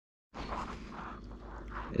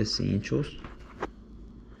essentials.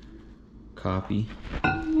 Coffee.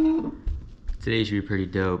 Today should be pretty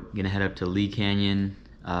dope. Gonna head up to Lee Canyon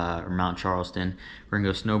or Mount Charleston. We're gonna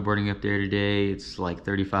go snowboarding up there today. It's like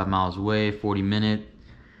 35 miles away, 40 minutes.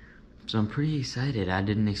 So I'm pretty excited. I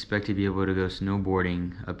didn't expect to be able to go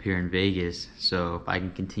snowboarding up here in Vegas. So if I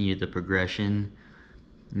can continue the progression,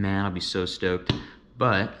 man, I'll be so stoked.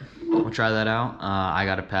 But we'll try that out. I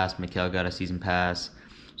got a pass, Mikkel got a season pass.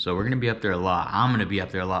 So we're gonna be up there a lot. I'm gonna be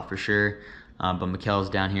up there a lot for sure. But Mikkel's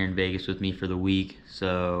down here in Vegas with me for the week.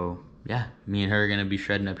 So yeah, me and her are gonna be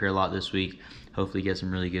shredding up here a lot this week. Hopefully get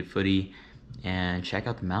some really good footy and check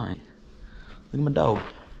out the mountain. Look at my dog.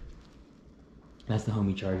 That's the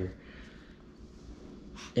homie Charger.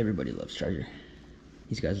 Everybody loves Charger.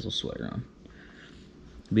 He's got his little sweater on.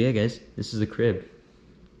 But yeah, guys, this is the crib.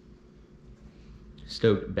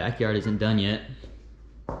 Stoked. Backyard isn't done yet,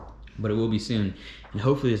 but it will be soon. And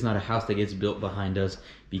hopefully it's not a house that gets built behind us,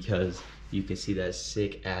 because you can see that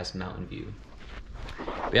sick ass mountain view.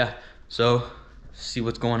 But yeah, so see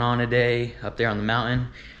what's going on today up there on the mountain.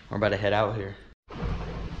 We're about to head out here.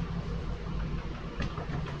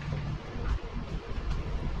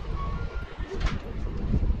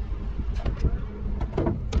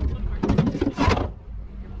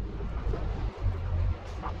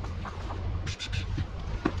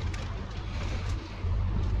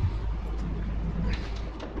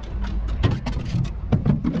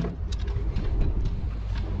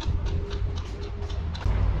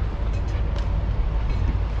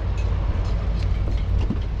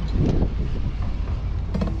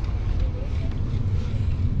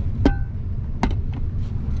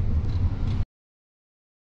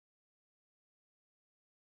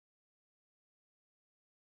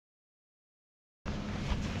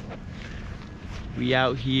 We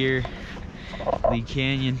out here, Lee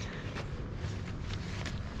Canyon.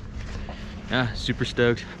 Super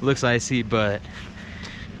stoked. Looks icy, but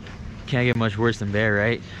can't get much worse than Bear,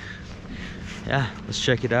 right? Yeah, let's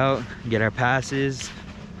check it out, get our passes,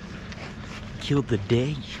 kill the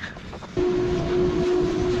day.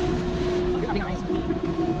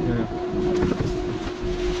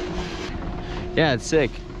 Yeah, it's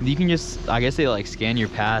sick. You can just, I guess they like scan your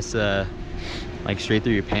pass like straight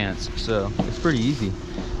through your pants, so it's pretty easy.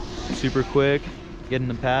 Super quick, getting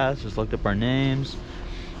the pass, just looked up our names.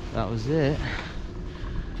 That was it.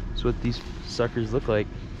 That's what these suckers look like.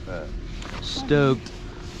 Stoked.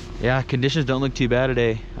 Yeah, conditions don't look too bad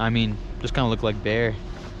today. I mean, just kind of look like Bear.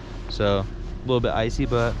 So, a little bit icy,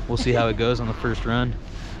 but we'll see how it goes on the first run.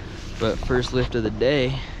 But first lift of the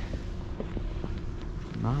day,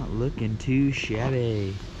 not looking too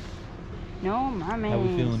shabby. No, my man. How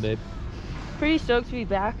we feeling, babe? Pretty stoked to be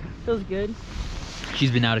back. Feels good.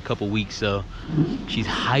 She's been out a couple weeks, so she's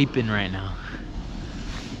hyping right now.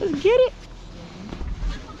 Let's get it.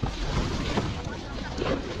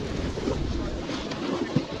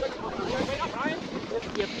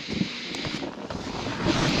 Yep.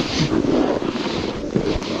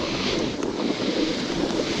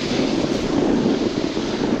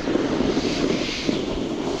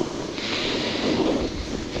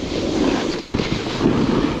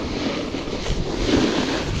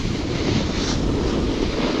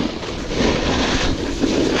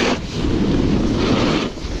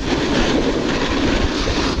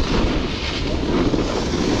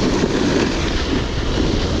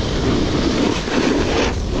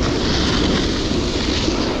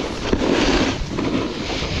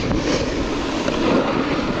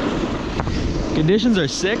 Conditions are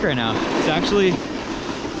sick right now. It's actually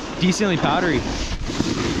decently powdery.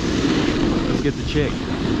 Let's get the chick.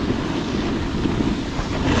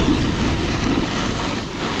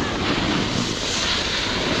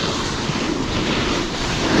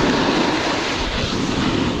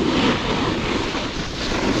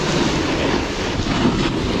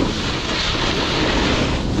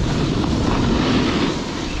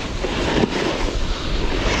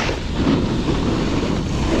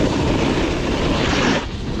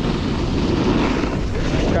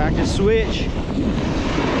 Practice switch.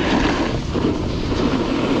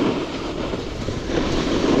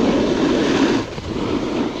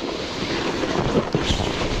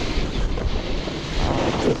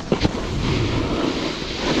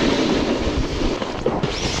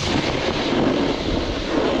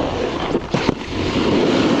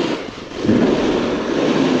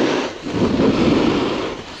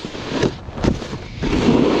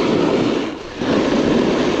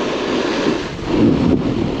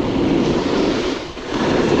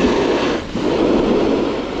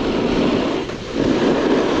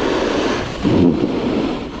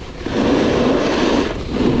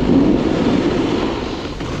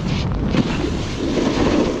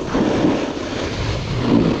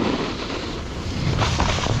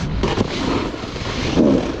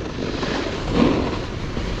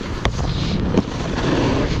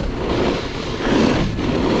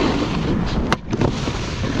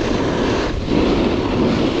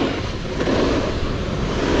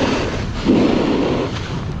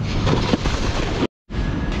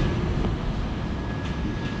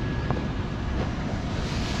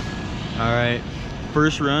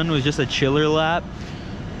 first run was just a chiller lap.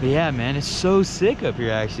 But yeah, man, it's so sick up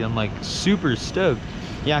here actually. I'm like super stoked.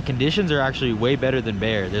 Yeah, conditions are actually way better than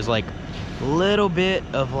Bear. There's like a little bit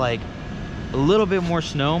more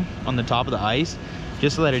snow on the top of the ice,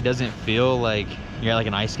 just so that it doesn't feel like you're at like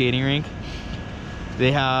an ice skating rink.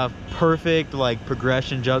 They have perfect like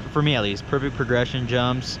progression jumps, for me at least, perfect progression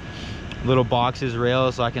jumps, little boxes,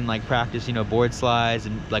 rails, so I can like practice, you know, board slides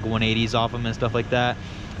and like 180s off them and stuff like that.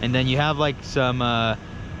 And then you have like some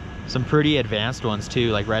pretty advanced ones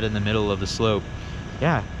too, like right in the middle of the slope.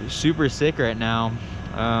 Yeah, super sick right now.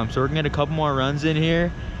 So we're gonna get a couple more runs in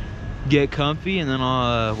here, get comfy, and then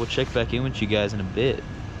we'll check back in with you guys in a bit.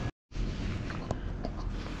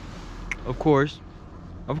 Of course.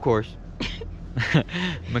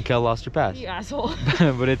 Mikkel lost her pass. You asshole.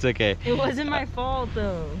 But it's okay. It wasn't my fault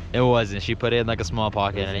though. It wasn't. She put it in like a small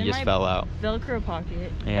pocket and it just fell out. Velcro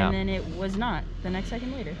pocket. Yeah. And then it was not the next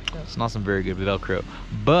second later. So. It's not some very good Velcro.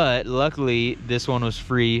 But luckily this one was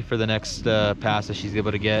free for the next pass that she's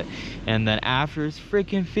able to get. And then after it's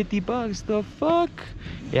freaking $50. The fuck?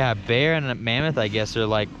 Yeah, Bear and Mammoth I guess they're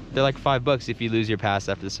like $5 if you lose your pass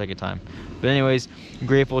after the second time. But anyways, I'm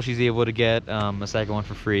grateful she's able to get a second one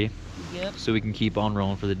for free. Yep. So we can keep on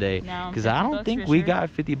rolling for the day. Because I don't think we got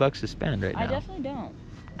 $50 to spend right now. I definitely don't.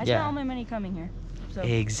 I spent all my money coming here. So.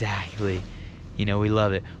 Exactly. You know, we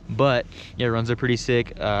love it. But yeah, runs are pretty sick.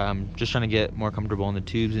 Just trying to get more comfortable in the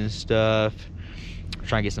tubes and stuff.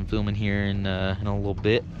 Trying to get some filming here in a little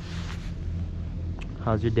bit.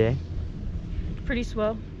 How's your day? Pretty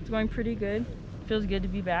swell. It's going pretty good. Feels good to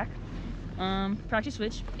be back. Practice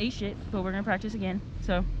switch, ate shit, but we're gonna practice again.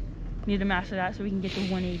 So need to master that so we can get the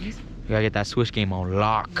 180s. We gotta get that switch game on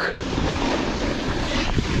lock.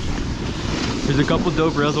 There's a couple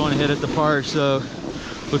dope rails I want to hit at the park, so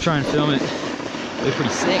we'll try and film it. They're pretty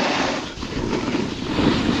sick.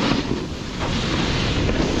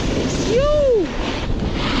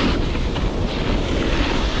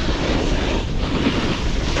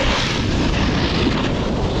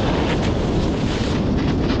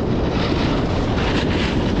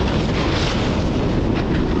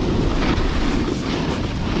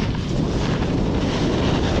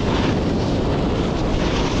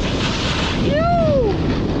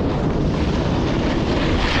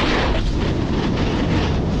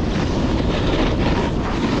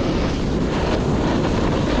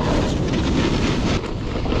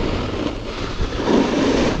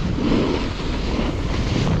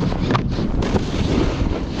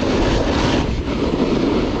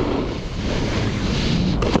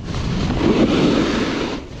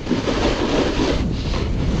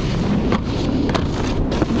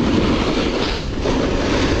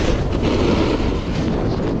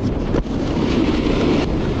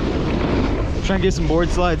 Trying to get some board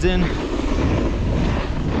slides in.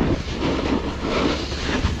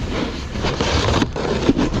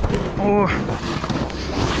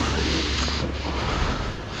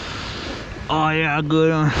 Oh yeah,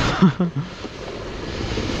 good one.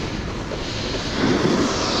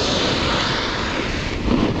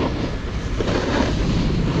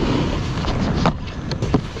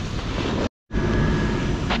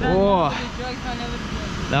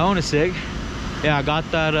 That one is sick. Yeah, I got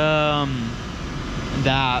that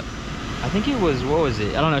that I think it was, what was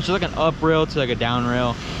it? I don't know, it's just like an up rail to like a down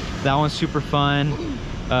rail. That one's super fun.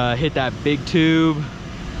 Hit that big tube.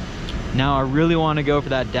 Now I really want to go for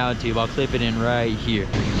that down tube. I'll clip it in right here.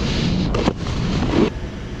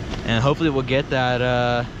 And hopefully we'll get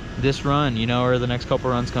that this run, you know, or the next couple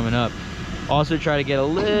runs coming up. Also try to get a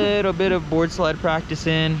little bit of board slide practice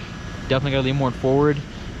in. Definitely gotta lean more forward.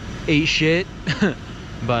 Ate shit.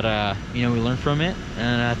 But you know, we learned from it,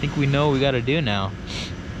 and I think we know what we gotta do now.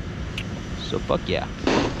 So fuck yeah.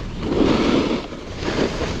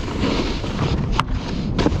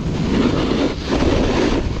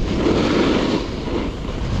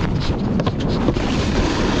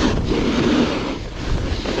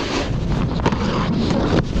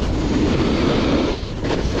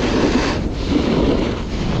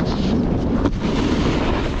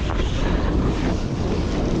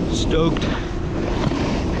 Stoked.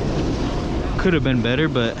 Could have been better,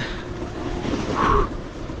 but whew,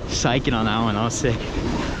 psyching on that one. I was sick.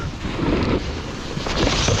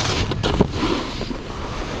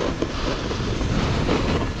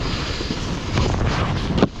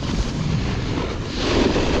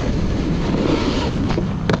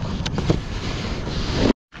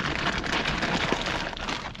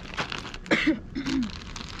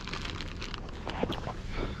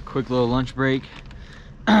 Quick little lunch break.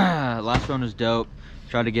 Last one was dope.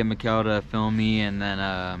 Tried to get Mikkel to film me, and then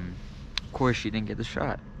of course she didn't get the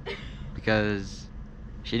shot because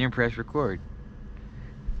she didn't press record.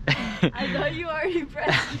 I thought you already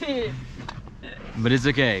pressed it. But it's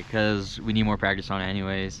okay, because we need more practice on it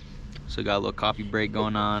anyways. So got a little coffee break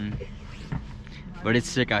going on. But it's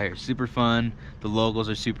sick out here, super fun. The locals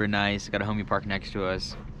are super nice. Got a homie park next to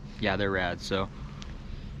us. Yeah, they're rad, so.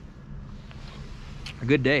 A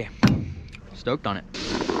good day. Stoked on it.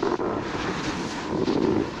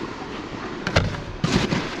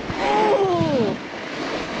 Oh!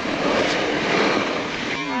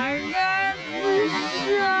 I got the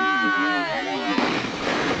shot!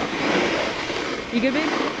 You good, babe?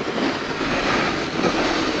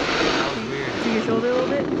 That was weird. See your shoulder a little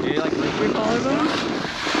bit? Dude, like Your collarbone?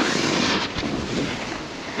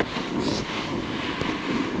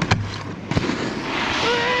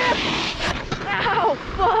 Ow!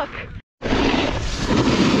 Fuck!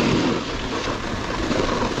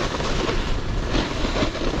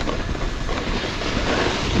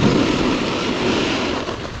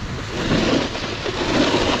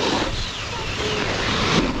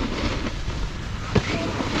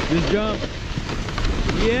 just jump.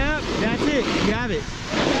 Yep, that's it. You have it.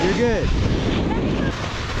 You're good.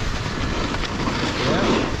 Yep.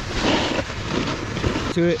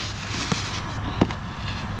 To it.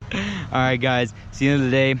 All right, guys. It's the end of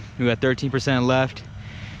the day. We got 13% left,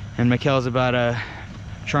 and Mikkel's about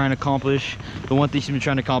trying to accomplish the one thing she's been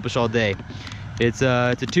trying to accomplish all day. It's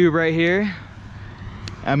a tube right here.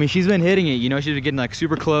 I mean, she's been hitting it. You know, she's been getting like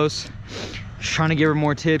super close. Just trying to give her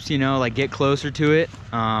more tips. You know, like get closer to it.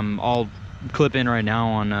 I'll clip in right now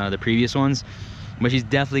on the previous ones, but she's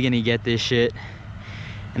definitely gonna get this shit.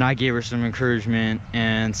 And I gave her some encouragement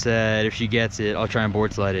and said if she gets it, I'll try and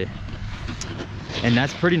board slide it. And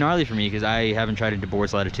that's pretty gnarly for me because I haven't tried to board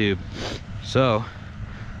slide a tube. So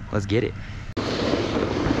let's get it.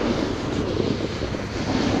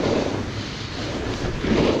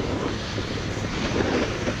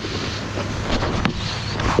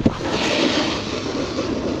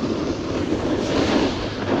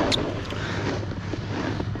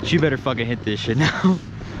 She better fucking hit this shit now.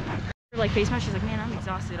 Like face mask, she's like, man, I'm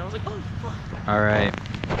exhausted. I was like, oh fuck. All right,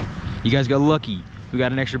 you guys got lucky. We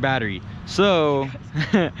got an extra battery. So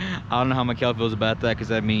I don't know how Mikkel feels about that because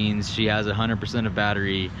that means she has 100% of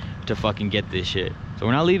battery to fucking get this shit. So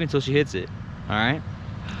we're not leaving until she hits it. All right,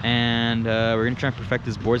 and we're gonna try and perfect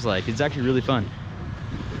this board slide. It's actually really fun.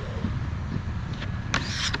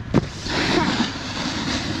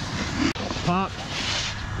 Pop.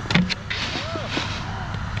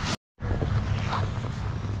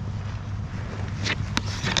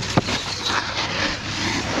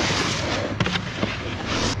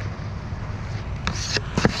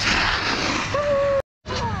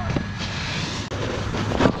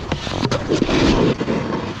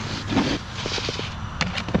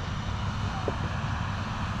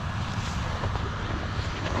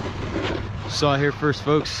 Saw it here first,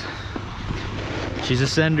 folks. She's a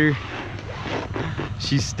sender.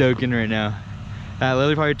 She's stoking right now.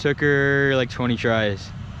 Lily probably took her like 20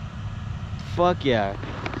 tries. Fuck yeah.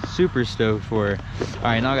 Super stoked for her. All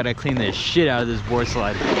right, now I gotta clean the shit out of this board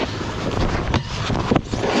slide.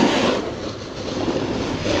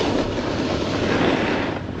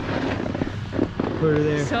 Put her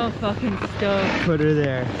there. So fucking stoked. Put her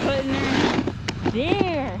there. Putting her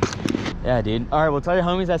there. Yeah, dude. All right, we'll tell your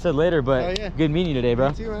homies I said later, but yeah. Good meeting you today, bro.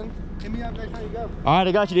 You too, man. Hit me up next time you go. All right,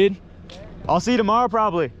 I got you, dude. I'll see you tomorrow,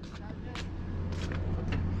 probably.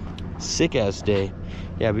 Sick ass day.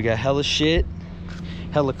 Yeah, we got hella shit,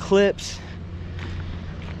 hella clips,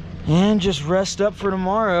 and just rest up for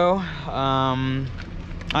tomorrow. I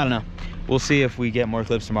don't know. We'll see if we get more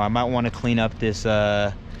clips tomorrow. I might want to clean up this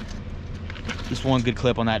this one good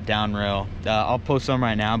clip on that down rail. I'll post some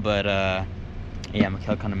right now, but yeah,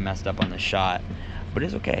 Mikkel kind of messed up on the shot, but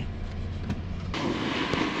it's okay.